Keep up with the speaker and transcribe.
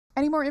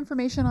Any more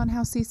information on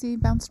how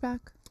CeCe bounced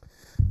back?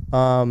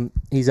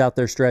 He's out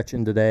there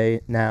stretching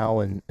today now,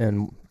 and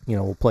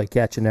we'll play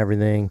catch and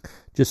everything.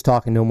 Just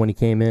talking to him when he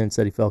came in,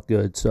 said he felt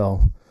good.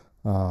 So,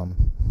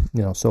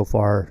 so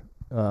far,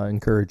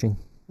 encouraging.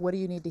 What do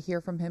you need to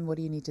hear from him? What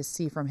do you need to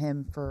see from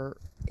him for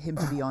him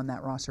to be on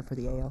that roster for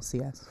the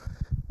ALCS?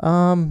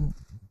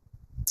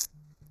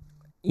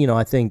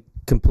 I think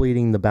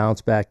completing the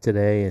bounce back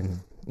today and,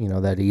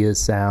 that he is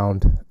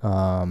sound,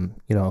 kind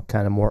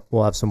of more,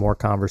 we'll have some more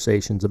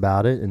conversations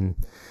about it and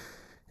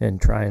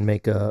try and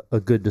make a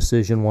good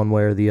decision one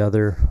way or the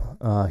other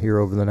here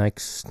over the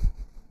next,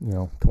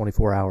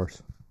 24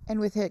 hours.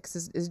 And with Hicks,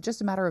 is it just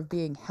a matter of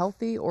being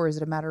healthy, or is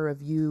it a matter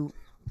of you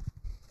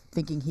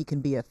thinking he can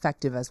be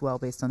effective as well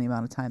based on the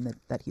amount of time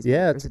that he's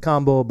Yeah, it's a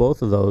combo of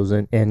both of those,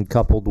 and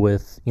coupled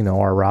with,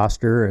 our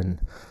roster, and,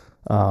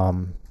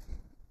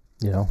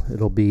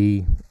 it'll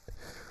be,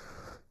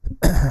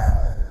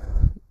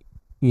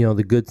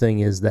 the good thing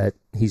is that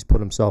he's put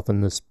himself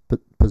in this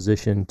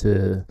position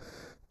to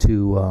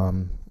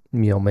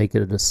make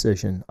it a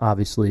decision.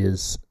 Obviously,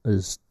 as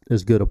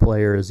good a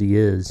player as he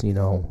is,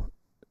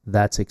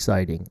 that's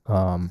exciting.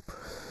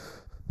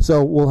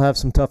 So we'll have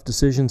some tough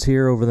decisions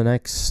here over the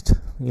next,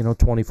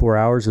 24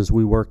 hours as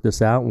we work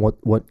this out and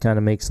what kind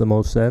of makes the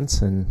most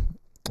sense, and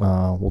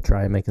we'll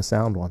try and make a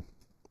sound one.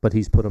 But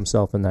he's put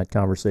himself in that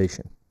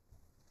conversation.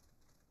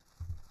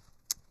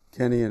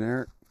 Kenny and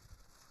Eric.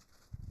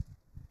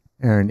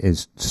 Aaron,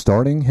 is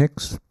starting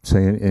Hicks,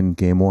 say, in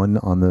game one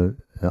on the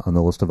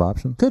list of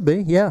options? Could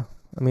be, yeah.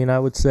 I mean, I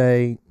would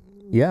say,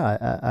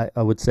 yeah.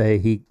 I would say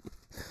he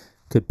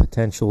could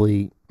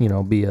potentially,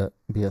 be a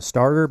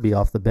starter, be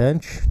off the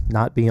bench,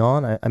 not be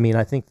on.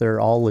 I think they're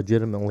all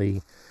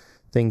legitimately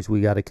things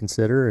we got to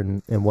consider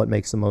and what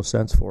makes the most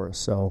sense for us.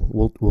 So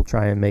we'll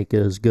try and make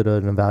as good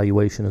an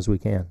evaluation as we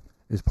can.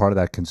 Is part of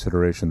that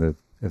consideration that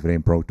if it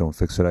ain't broke, don't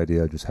fix it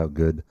idea, just how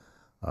good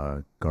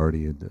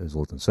Gardy is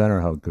left in center,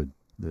 how good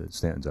the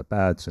Stanton's at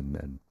bats,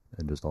 and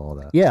just all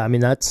of that. Yeah,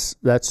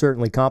 that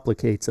certainly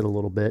complicates it a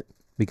little bit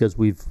because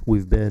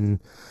we've been,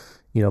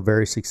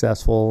 very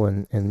successful,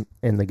 and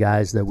the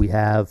guys that we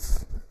have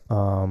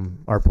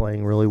are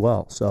playing really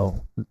well.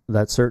 So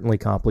that certainly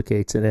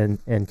complicates it,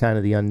 and kind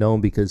of the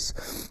unknown because,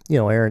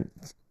 Aaron,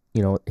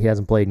 he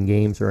hasn't played in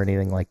games or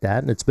anything like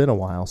that, and it's been a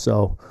while.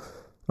 So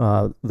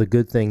the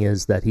good thing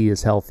is that he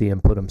is healthy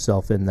and put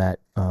himself in that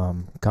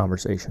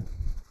conversation.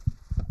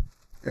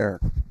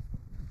 Eric.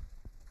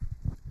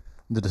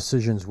 The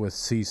decisions with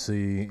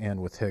CeCe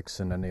and with Hicks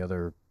and any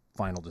other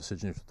final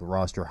decisions with the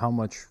roster, how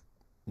much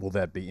will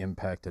that be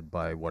impacted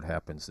by what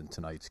happens in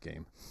tonight's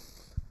game?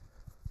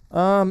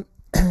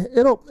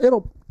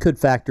 It'll could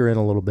factor in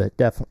a little bit,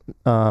 definitely.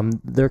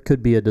 There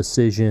could be a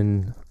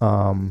decision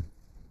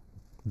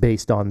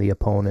based on the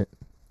opponent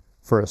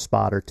for a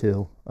spot or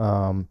two.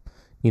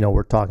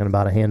 We're talking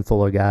about a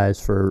handful of guys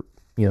for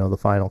the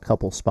final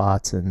couple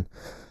spots, and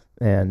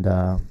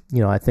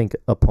I think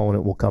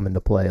opponent will come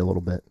into play a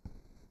little bit.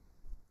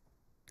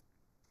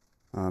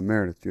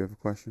 Meredith, do you have a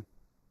question?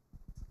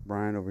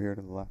 Brian, over here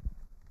to the left.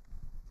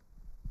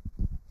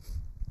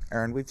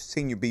 Aaron, we've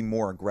seen you be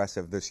more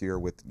aggressive this year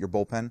with your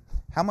bullpen.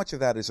 How much of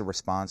that is a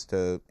response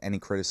to any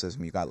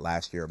criticism you got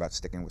last year about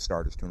sticking with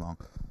starters too long?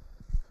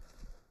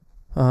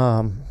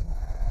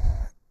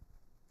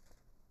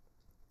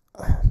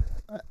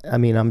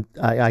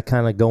 I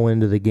kind of go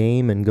into the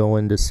game and go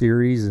into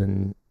series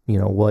and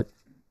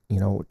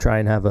try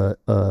and have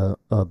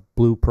a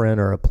blueprint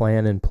or a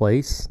plan in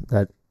place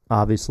that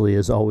obviously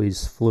is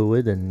always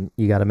fluid and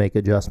you got to make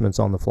adjustments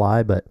on the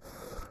fly, but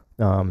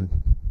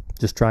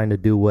just trying to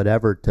do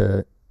whatever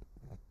to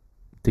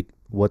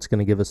what's going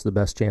to give us the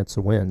best chance to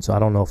win. So I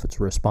don't know if it's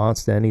a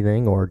response to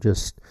anything or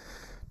just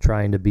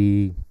trying to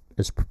be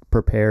as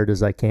prepared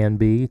as I can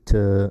be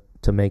to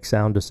make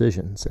sound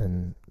decisions,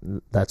 and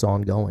that's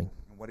ongoing.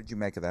 What did you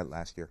make of that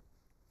last year?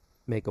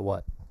 Make of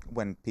what?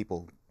 When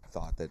people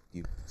thought that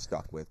you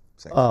stuck with,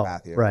 say,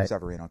 Sabathia or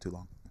Severino too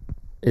long.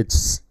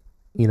 It's,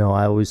 I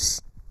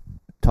always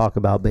talk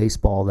about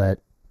baseball that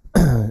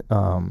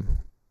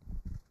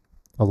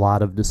a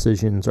lot of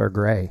decisions are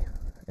gray,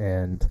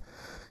 and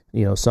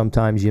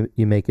sometimes you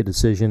make a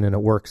decision and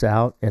it works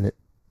out and it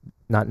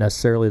not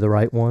necessarily the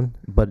right one,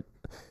 but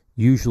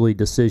usually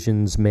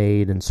decisions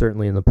made, and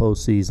certainly in the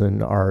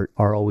postseason,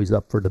 are always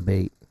up for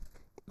debate,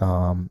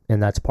 and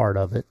that's part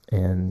of it,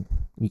 and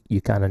you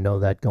kind of know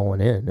that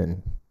going in,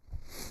 and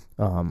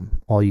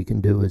all you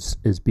can do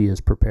is be as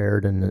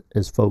prepared and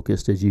as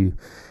focused as you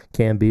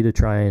can be to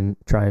try and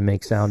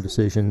make sound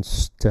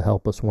decisions to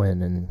help us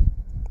win. And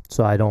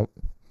so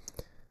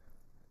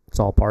it's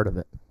all part of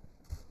it.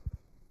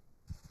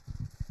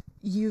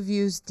 You've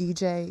used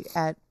DJ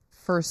at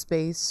first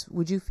base.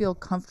 Would you feel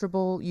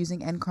comfortable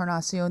using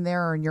Encarnacion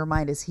there, or in your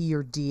mind is he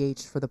your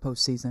DH for the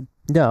postseason?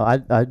 No,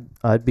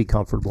 I'd be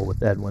comfortable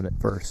with Edwin at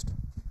first.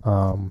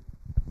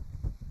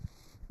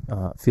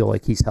 Feel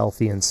like he's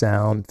healthy and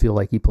sound. Feel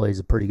like he plays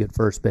a pretty good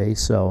first base.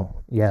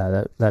 So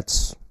yeah,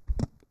 that's.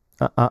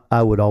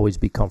 I would always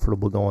be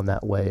comfortable going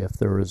that way if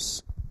there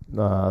was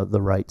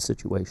the right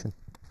situation.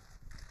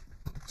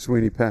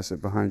 Sweeney, pass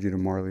it behind you to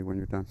Marley when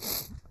you're done.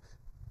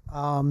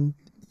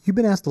 You've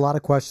been asked a lot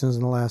of questions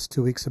in the last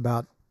 2 weeks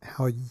about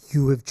how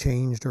you have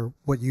changed or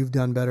what you've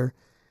done better.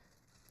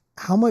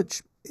 How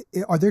much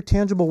are there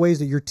tangible ways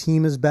that your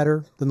team is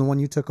better than the one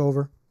you took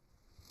over?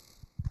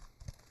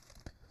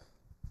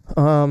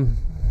 I'd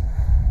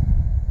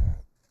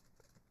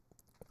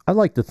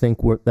like to think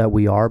that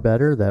we are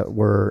better, that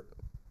we're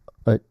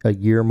a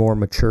year more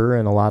mature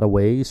in a lot of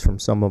ways from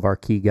some of our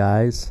key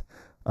guys.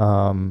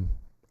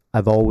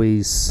 I've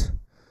always,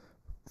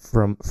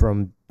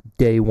 from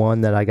day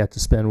one that I got to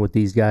spend with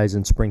these guys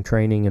in spring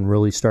training and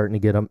really starting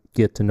to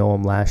get to know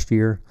them last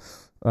year,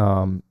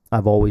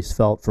 I've always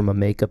felt from a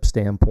makeup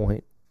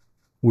standpoint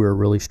we're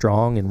really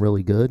strong and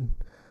really good.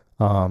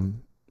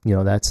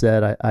 That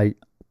said,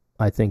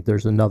 I think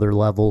there's another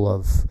level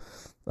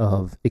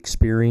of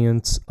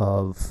experience,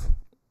 of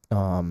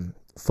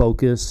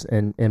focus,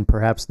 and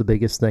perhaps the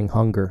biggest thing,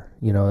 hunger.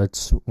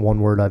 It's one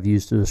word I've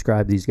used to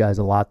describe these guys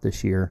a lot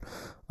this year.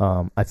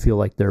 I feel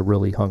like they're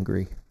really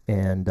hungry,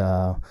 and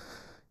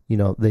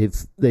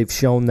they've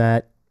shown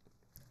that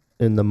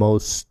in the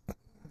most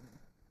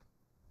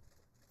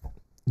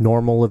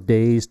normal of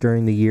days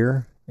during the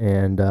year,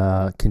 and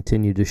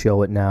continue to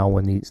show it now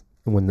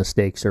when the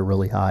stakes are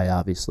really high,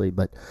 obviously.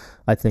 But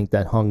I think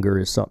that hunger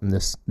is something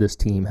this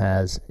team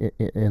has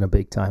in a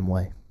big time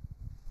way.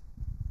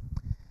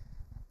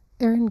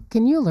 Aaron,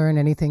 can you learn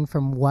anything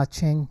from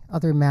watching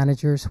other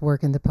managers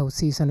work in the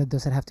postseason, or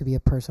does it have to be a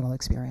personal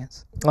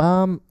experience?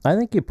 I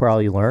think you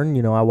probably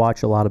learn. I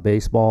watch a lot of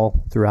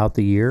baseball throughout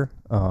the year.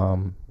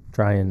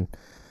 Try and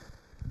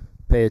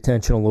pay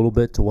attention a little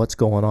bit to what's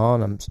going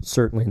on. I'm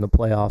certainly in the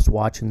playoffs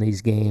watching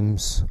these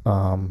games.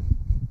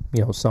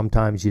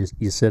 Sometimes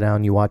you sit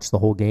down, you watch the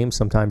whole game.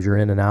 Sometimes you're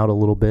in and out a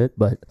little bit,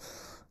 but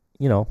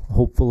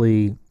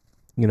hopefully,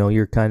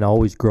 you're kind of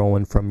always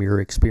growing from your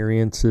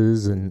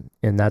experiences, and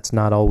that's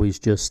not always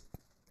just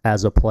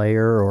as a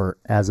player or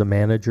as a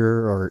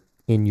manager or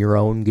in your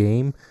own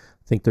game.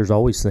 I think there's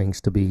always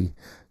things to be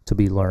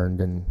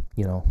learned, and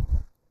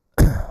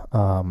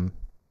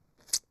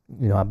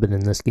I've been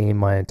in this game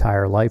my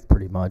entire life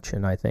pretty much,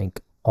 and I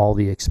think all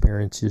the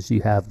experiences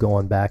you have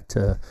going back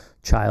to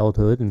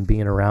childhood and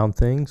being around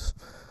things,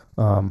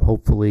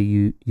 hopefully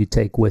you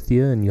take with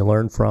you and you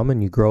learn from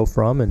and you grow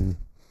from, and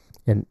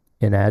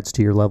adds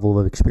to your level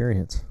of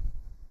experience.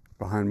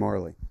 Behind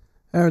Marley.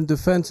 Aaron,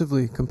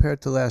 defensively, compared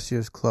to last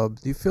year's club,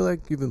 do you feel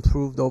like you've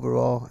improved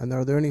overall? And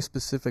are there any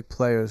specific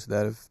players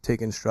that have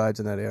taken strides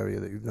in that area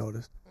that you've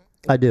noticed?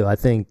 I do. I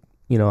think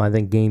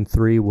Game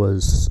 3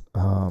 was,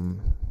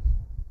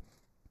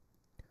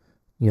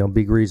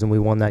 big reason we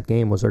won that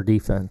game was our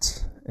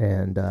defense.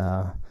 And,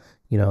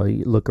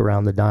 you look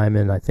around the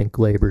diamond, I think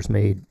Glaber's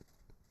made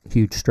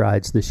huge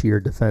strides this year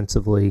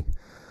defensively.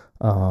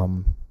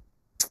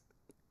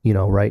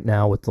 Right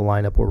now with the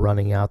lineup we're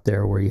running out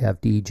there, where you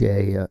have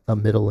DJ, a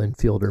middle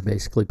infielder,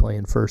 basically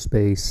playing first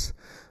base.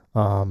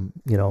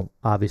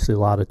 Obviously a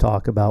lot of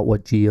talk about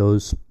what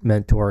Gio's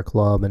meant to our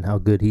club and how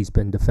good he's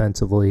been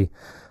defensively.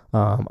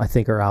 I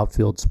think our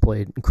outfield's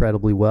played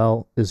incredibly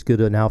well. As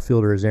good an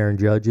outfielder as Aaron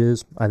Judge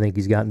is, I think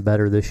he's gotten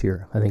better this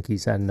year. I think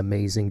he's had an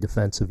amazing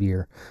defensive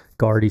year.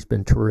 Guardy's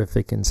been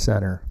terrific in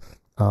center.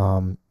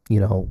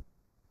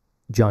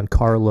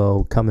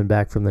 Giancarlo, coming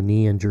back from the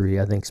knee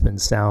injury, I think has been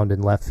sound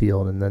in left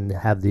field, and then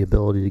have the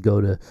ability to go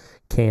to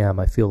Cam.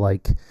 I feel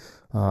like,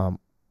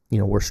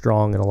 we're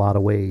strong in a lot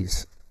of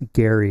ways.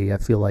 Gary, I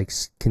feel like,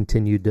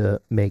 continued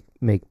to make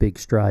big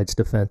strides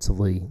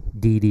defensively.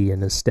 Didi,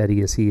 and as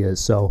steady as he is.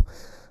 So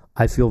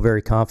I feel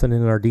very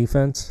confident in our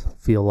defense.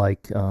 Feel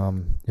like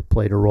it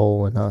played a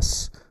role in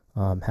us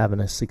having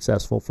a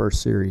successful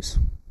first series.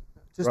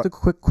 Just a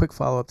quick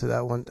follow-up to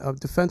that one.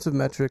 Defensive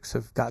metrics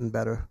have gotten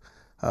better.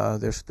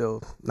 They're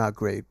still not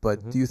great,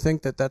 but do you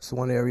think that that's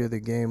one area of the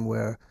game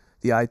where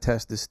the eye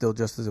test is still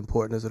just as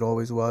important as it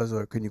always was,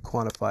 or can you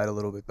quantify it a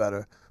little bit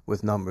better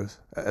with numbers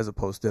as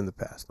opposed to in the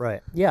past?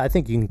 Right. Yeah, I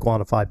think you can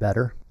quantify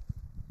better.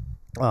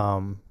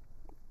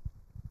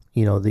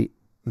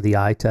 The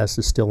eye test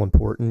is still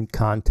important.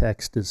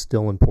 Context is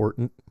still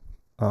important.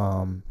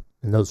 And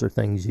those are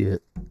things you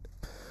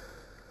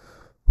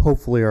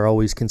hopefully are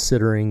always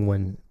considering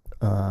when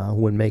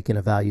making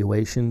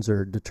evaluations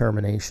or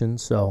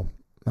determinations. So,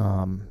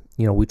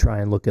 we try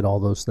and look at all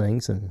those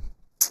things, and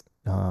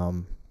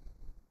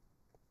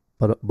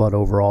but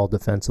overall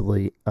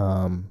defensively,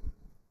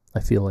 I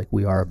feel like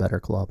we are a better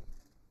club.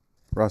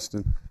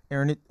 Rustin.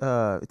 Aaron,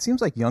 it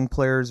seems like young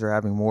players are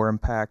having more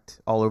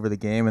impact all over the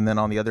game, and then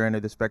on the other end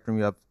of the spectrum,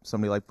 you have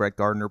somebody like Brett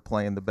Gardner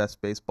playing the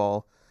best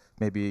baseball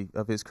maybe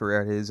of his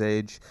career at his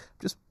age.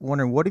 Just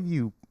wondering, what have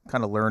you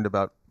kind of learned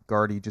about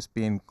Gardy just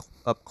being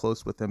up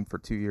close with him for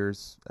 2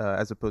 years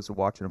as opposed to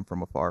watching him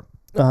from afar?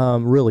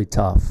 Really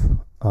tough.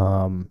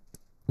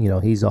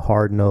 He's a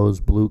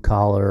hard-nosed,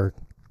 blue-collar,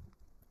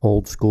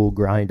 old-school,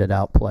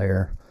 grinded-out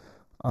player.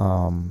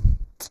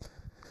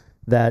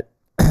 That,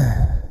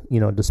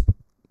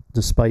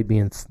 despite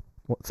being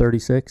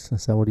 36,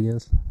 is that what he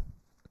is?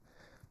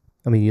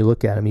 I mean, you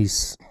look at him;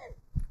 he's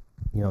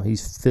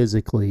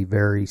physically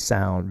very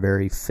sound,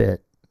 very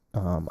fit,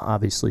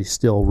 obviously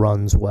still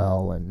runs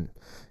well and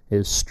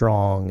is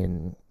strong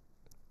and,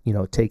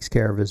 takes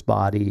care of his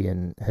body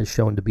and has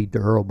shown to be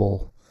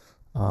durable.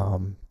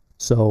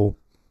 So,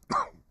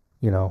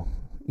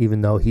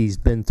 even though he's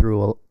been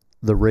through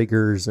the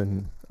rigors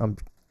and,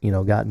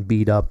 gotten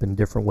beat up in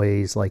different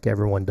ways like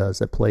everyone does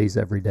that plays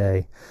every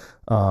day,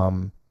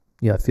 I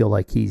feel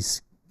like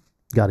he's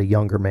got a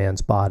younger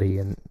man's body,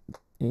 and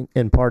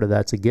part of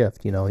that's a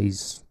gift.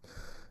 He's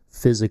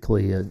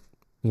physically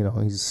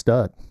he's a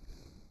stud.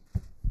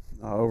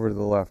 Over to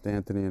the left,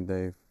 Anthony and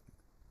Dave.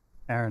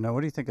 Aaron, now what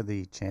do you think of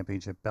the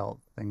championship belt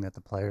thing that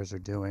the players are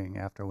doing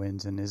after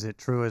wins? And is it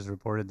true, as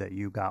reported, that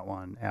you got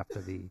one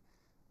after the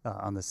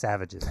on the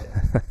Savages Day?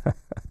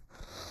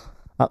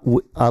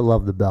 I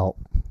love the belt.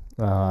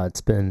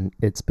 It's been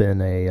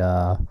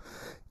a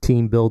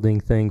team building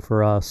thing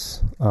for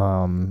us.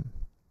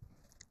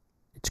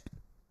 It's,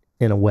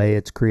 in a way,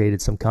 it's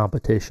created some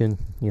competition.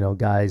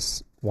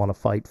 Guys want to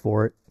fight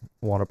for it,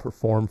 want to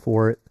perform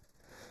for it.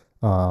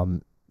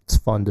 It's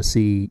fun to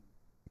see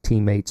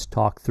teammates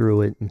talk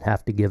through it and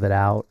have to give it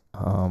out.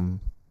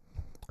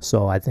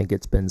 So I think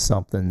it's been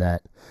something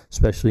that,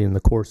 especially in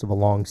the course of a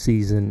long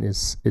season,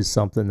 is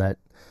something that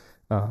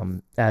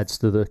adds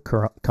to the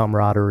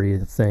camaraderie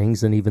of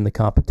things and even the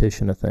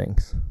competition of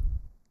things.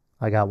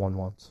 I got one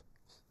once.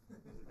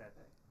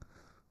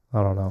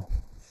 I don't know.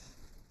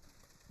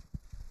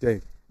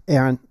 Dave.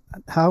 Aaron,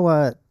 how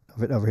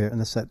over here in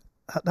the set,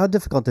 how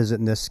difficult is it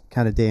in this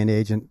kind of day and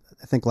age? And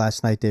I think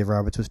last night Dave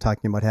Roberts was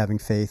talking about having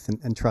faith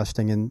and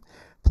trusting in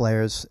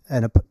players,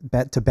 and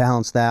to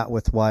balance that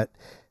with what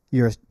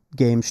your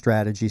game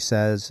strategy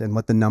says and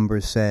what the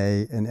numbers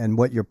say and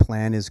what your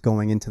plan is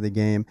going into the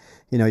game.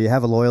 You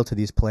have a loyal to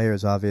these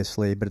players,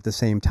 obviously, but at the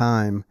same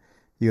time,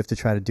 you have to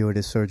try to do it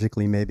as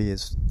surgically maybe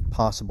as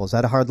possible. Is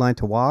that a hard line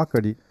to walk,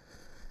 or do you...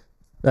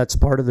 That's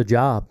part of the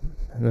job,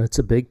 and it's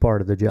a big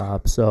part of the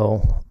job.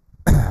 So,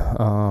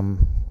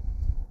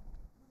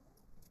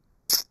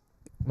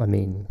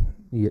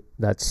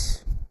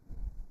 that's,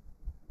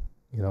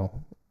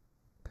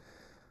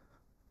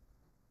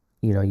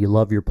 you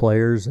love your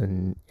players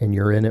and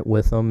you're in it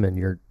with them,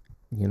 and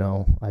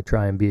I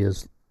try and be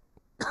as,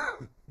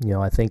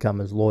 I think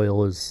I'm as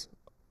loyal as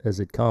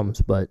it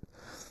comes, but,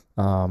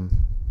 I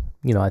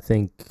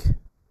think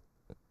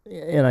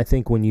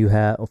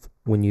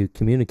when you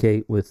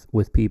communicate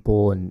with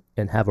people and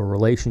have a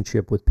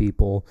relationship with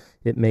people,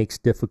 it makes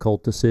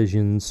difficult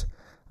decisions.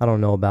 I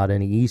don't know about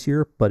any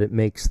easier, but it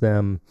makes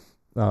them,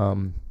 I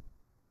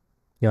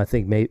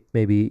think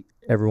maybe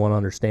everyone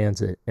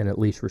understands it and at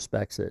least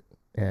respects it.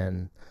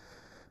 And,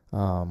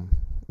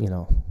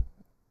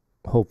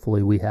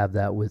 hopefully we have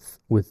that with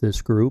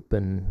this group,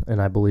 and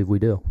I believe we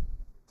do.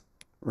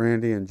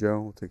 Randy and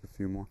Joe, we'll take a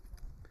few more.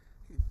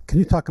 Can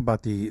you talk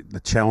about the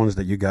challenge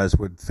that you guys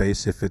would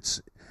face if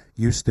it's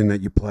Houston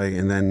that you play,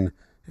 and then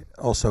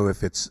also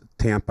if it's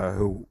Tampa,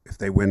 who, if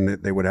they win,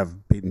 they would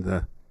have beaten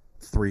the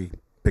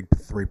big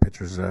three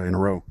pitchers in a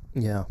row?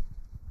 Yeah.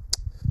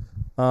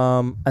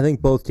 I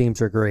think both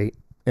teams are great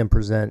and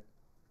present,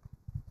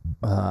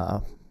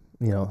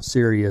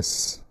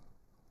 serious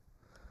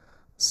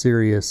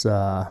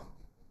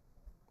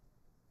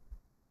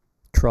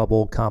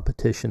trouble,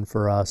 competition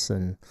for us,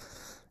 and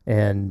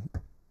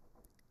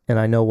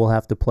I know we'll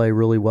have to play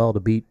really well to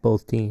beat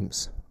both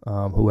teams,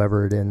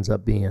 whoever it ends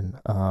up being.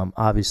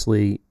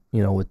 Obviously,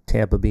 with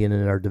Tampa being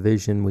in our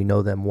division, we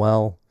know them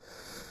well.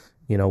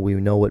 We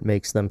know what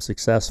makes them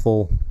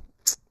successful.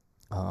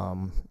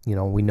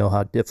 We know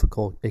how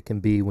difficult it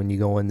can be when you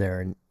go in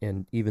there,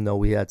 and even though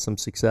we had some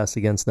success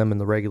against them in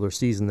the regular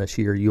season this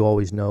year, you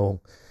always know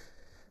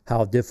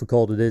how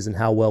difficult it is and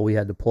how well we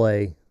had to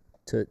play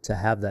to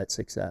have that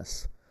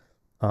success.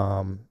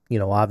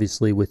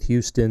 Obviously with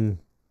Houston,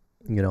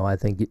 I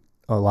think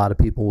a lot of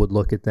people would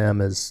look at them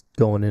as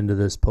going into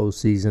this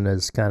postseason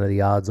as kind of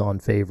the odds-on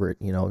favorite,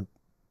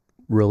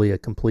 really a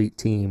complete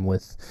team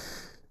with,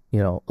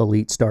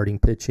 elite starting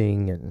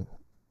pitching and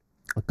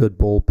a good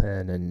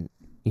bullpen and,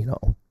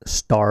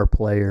 star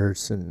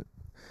players, and,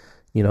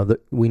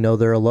 we know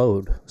they're a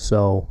load.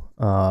 So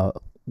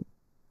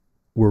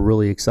we're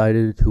really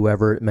excited,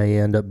 whoever it may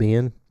end up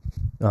being,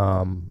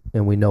 and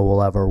we know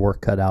we'll have our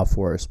work cut out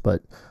for us.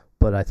 But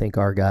I think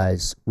our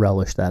guys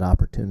relish that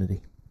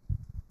opportunity.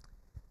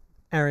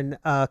 Aaron,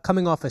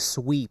 coming off a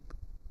sweep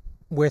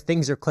where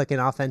things are clicking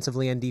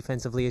offensively and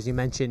defensively, as you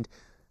mentioned,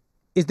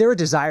 is there a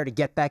desire to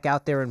get back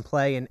out there and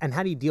play? And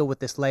how do you deal with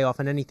this layoff,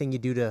 and anything you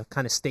do to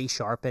kind of stay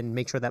sharp and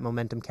make sure that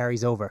momentum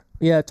carries over?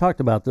 Yeah, I talked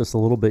about this a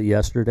little bit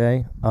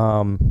yesterday.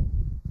 As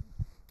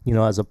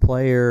a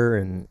player,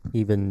 and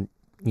even,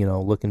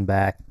 looking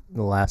back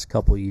the last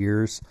couple of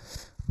years,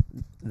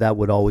 that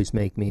would always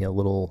make me a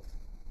little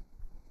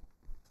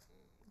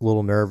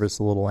nervous,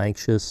 a little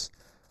anxious.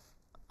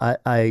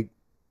 I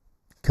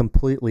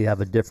completely have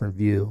a different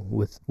view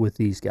with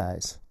these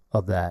guys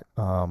of that.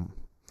 Part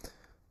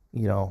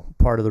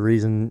of the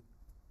reason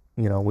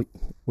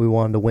we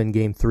wanted to win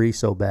game 3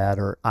 so bad,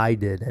 or I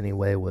did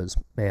anyway, was,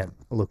 man,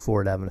 I look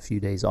forward to having a few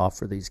days off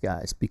for these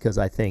guys, because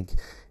I think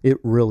it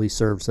really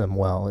serves them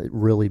well. It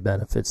really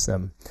benefits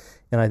them.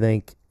 And I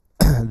think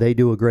they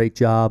do a great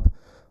job.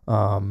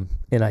 And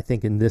I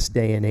think in this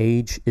day and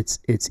age,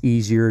 it's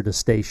easier to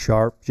stay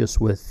sharp just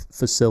with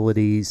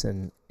facilities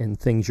and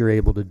things you're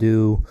able to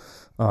do,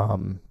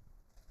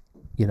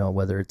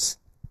 whether it's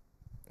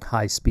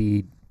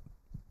high-speed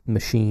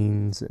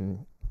machines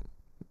and,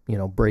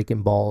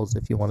 breaking balls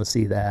if you want to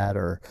see that,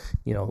 or,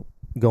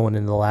 going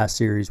into the last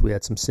series, we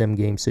had some sim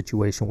game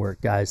situation where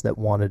guys that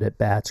wanted at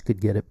bats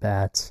could get at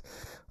bats.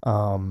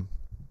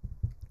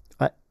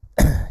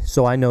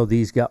 So I know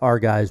our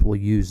guys will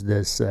use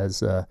this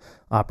as a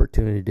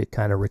opportunity to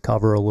kind of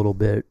recover a little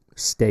bit,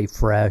 stay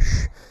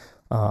fresh,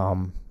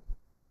 and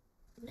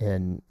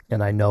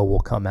I know we'll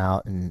come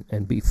out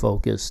and be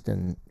focused,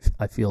 and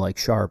I feel like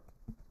sharp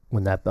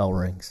when that bell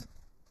rings.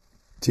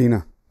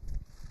 Tina.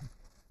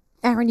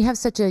 Aaron, you have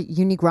such a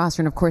unique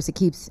roster, and of course it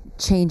keeps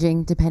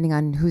changing depending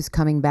on who's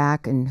coming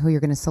back and who you're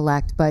going to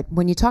select. But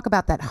when you talk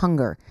about that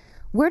hunger,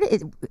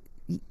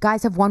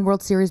 guys have won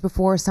World Series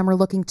before. Some are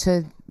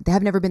they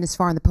have never been this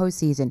far in the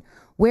postseason.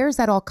 Where is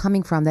that all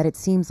coming from, that it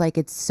seems like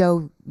it's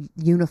so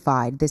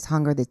unified, this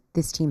hunger that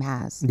this team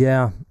has?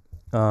 Yeah.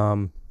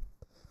 I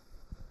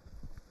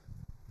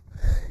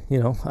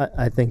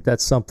think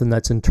that's something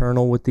that's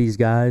internal with these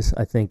guys.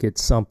 I think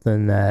it's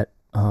something that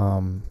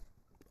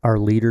our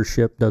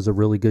leadership does a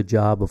really good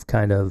job of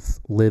kind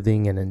of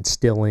living and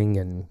instilling,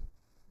 and,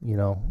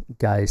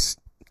 guys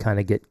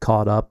kind of get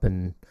caught up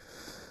and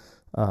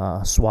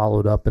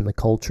swallowed up in the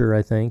culture,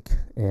 I think.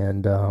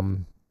 And,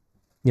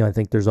 I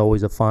think there's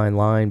always a fine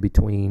line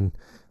between,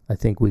 I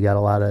think we got a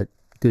lot of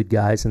good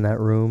guys in that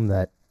room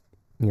that,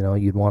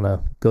 you'd want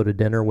to go to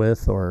dinner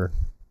with or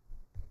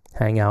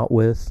hang out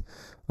with,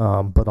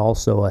 but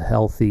also a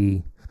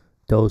healthy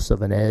dose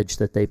of an edge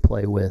that they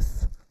play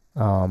with,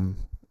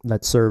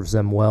 that serves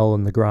them well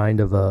in the grind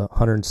of a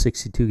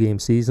 162-game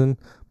season,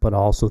 but I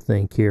also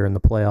think here in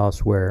the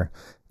playoffs where,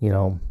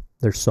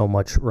 there's so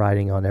much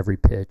riding on every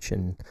pitch,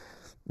 and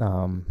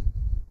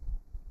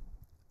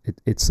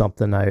it's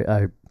something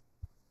I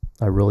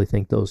really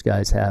think those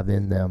guys have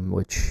in them,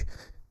 which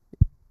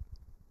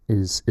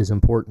is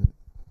important.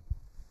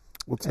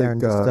 We'll take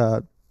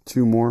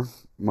two more,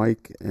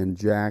 Mike and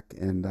Jack,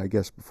 and I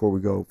guess before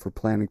we go, for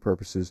planning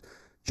purposes,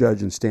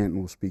 Judge and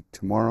Stanton will speak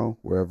tomorrow,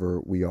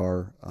 wherever we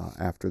are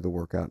after the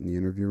workout in the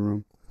interview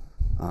room.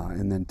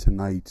 And then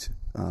tonight,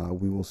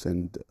 we will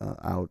send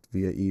out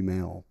via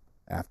email,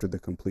 after the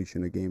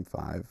completion of Game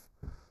 5,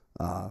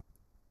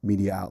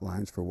 media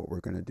outlines for what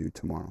we're going to do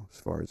tomorrow as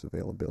far as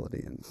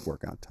availability and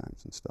workout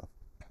times and stuff.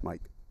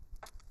 Mike.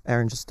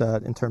 Aaron, just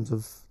in terms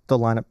of the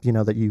lineup,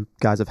 that you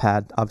guys have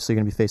had, obviously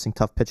you're going to be facing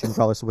tough pitching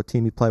regardless of what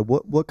team you play.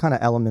 What kind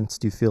of elements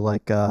do you feel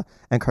like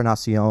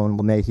Encarnacion,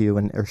 LeMahieu,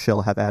 and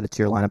Urshela have added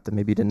to your lineup that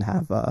maybe you didn't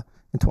have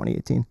in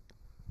 2018?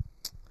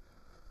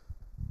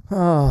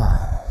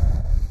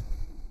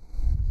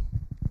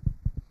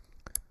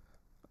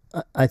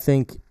 I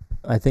think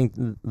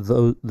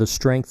the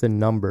strength in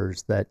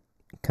numbers that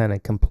kind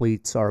of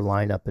completes our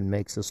lineup and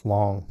makes us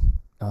long.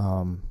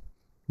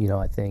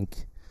 I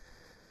think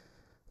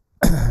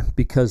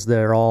because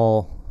they're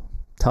all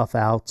tough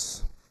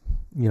outs,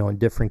 in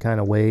different kind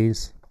of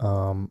ways.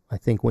 I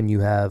think when you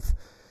have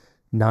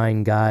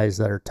 9 guys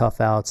that are tough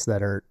outs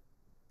that are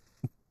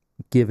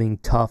giving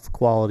tough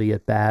quality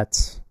at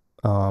bats,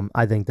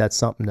 I think that's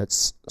something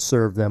that's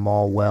served them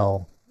all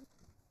well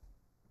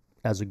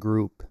as a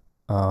group.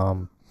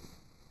 And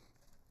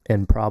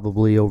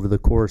probably over the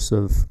course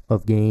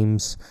of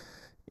games,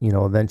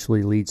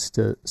 eventually leads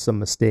to some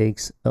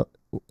mistakes,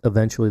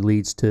 eventually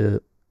leads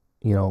to,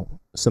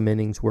 some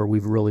innings where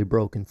we've really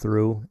broken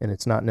through, and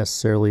it's not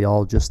necessarily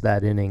all just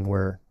that inning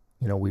where,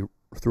 we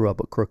threw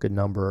up a crooked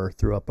number or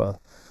threw up a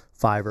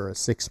 5 or a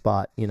 6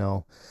 spot,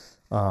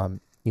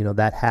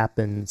 that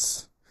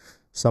happens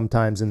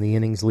sometimes in the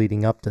innings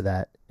leading up to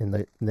that, in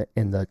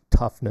the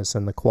toughness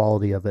and the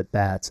quality of at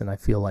bats, and I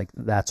feel like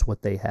that's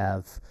what they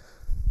have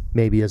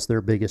maybe as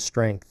their biggest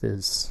strength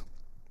is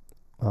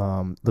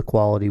the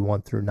quality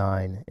 1 through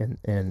 9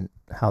 and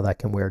how that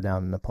can wear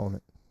down an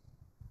opponent.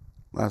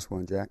 Last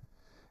one, Jack.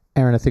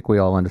 Aaron, I think we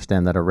all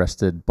understand that a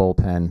rested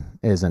bullpen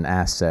is an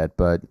asset,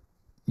 but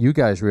you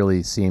guys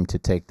really seem to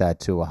take that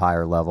to a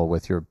higher level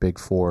with your big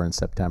 4 in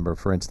September.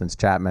 For instance,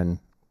 Chapman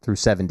threw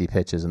 70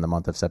 pitches in the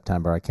month of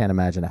September. I can't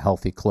imagine a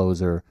healthy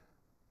closer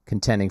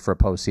contending for a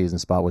postseason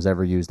spot was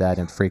ever used that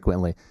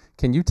infrequently.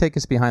 Can you take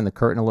us behind the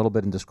curtain a little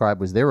bit and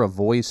describe, was there a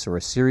voice or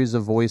a series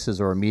of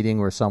voices or a meeting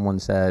where someone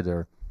said,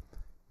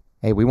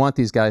 hey, we want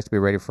these guys to be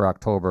ready for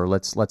October.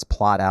 Let's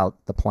plot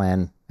out the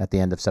plan at the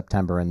end of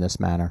September in this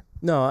manner?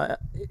 No,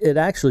 it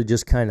actually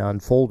just kind of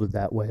unfolded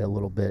that way a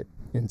little bit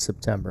in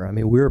September. I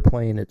mean, we were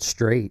playing it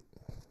straight,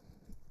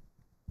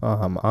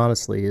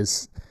 honestly,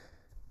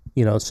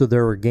 so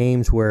there were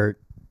games where,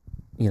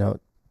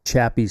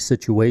 Chappie's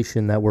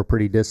situation that we're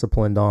pretty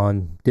disciplined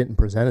on didn't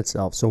present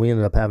itself. So we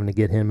ended up having to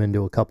get him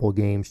into a couple of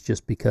games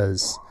just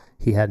because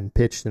he hadn't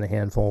pitched in a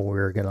handful. We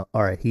were gonna,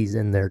 all right, he's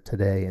in there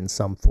today in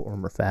some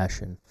form or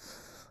fashion.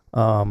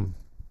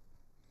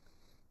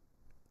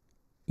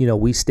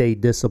 We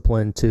stayed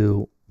disciplined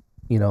to,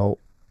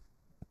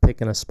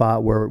 picking a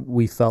spot where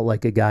we felt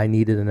like a guy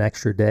needed an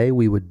extra day.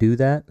 We would do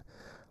that.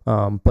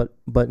 But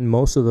in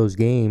most of those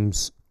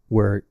games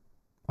where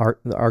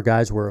our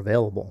guys were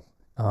available,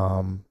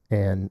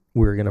 and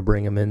we were going to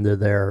bring them into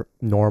their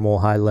normal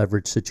high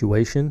leverage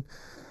situation.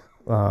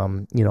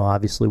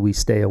 Obviously we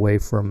stay away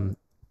from,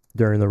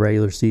 during the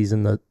regular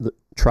season,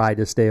 try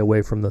to stay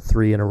away from the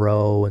 3 in a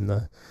row and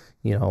the,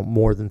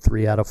 more than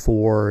 3 out of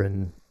 4,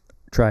 and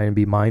try and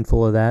be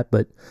mindful of that.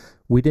 But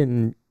we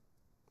didn't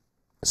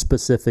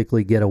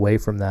specifically get away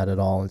from that at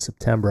all in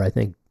September. I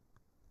think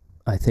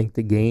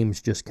the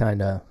games just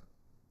kind of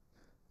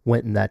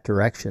went in that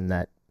direction,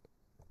 that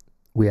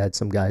we had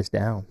some guys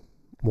down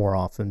more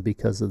often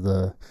because of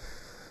the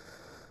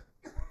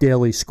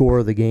daily score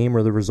of the game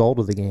or the result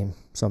of the game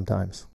sometimes.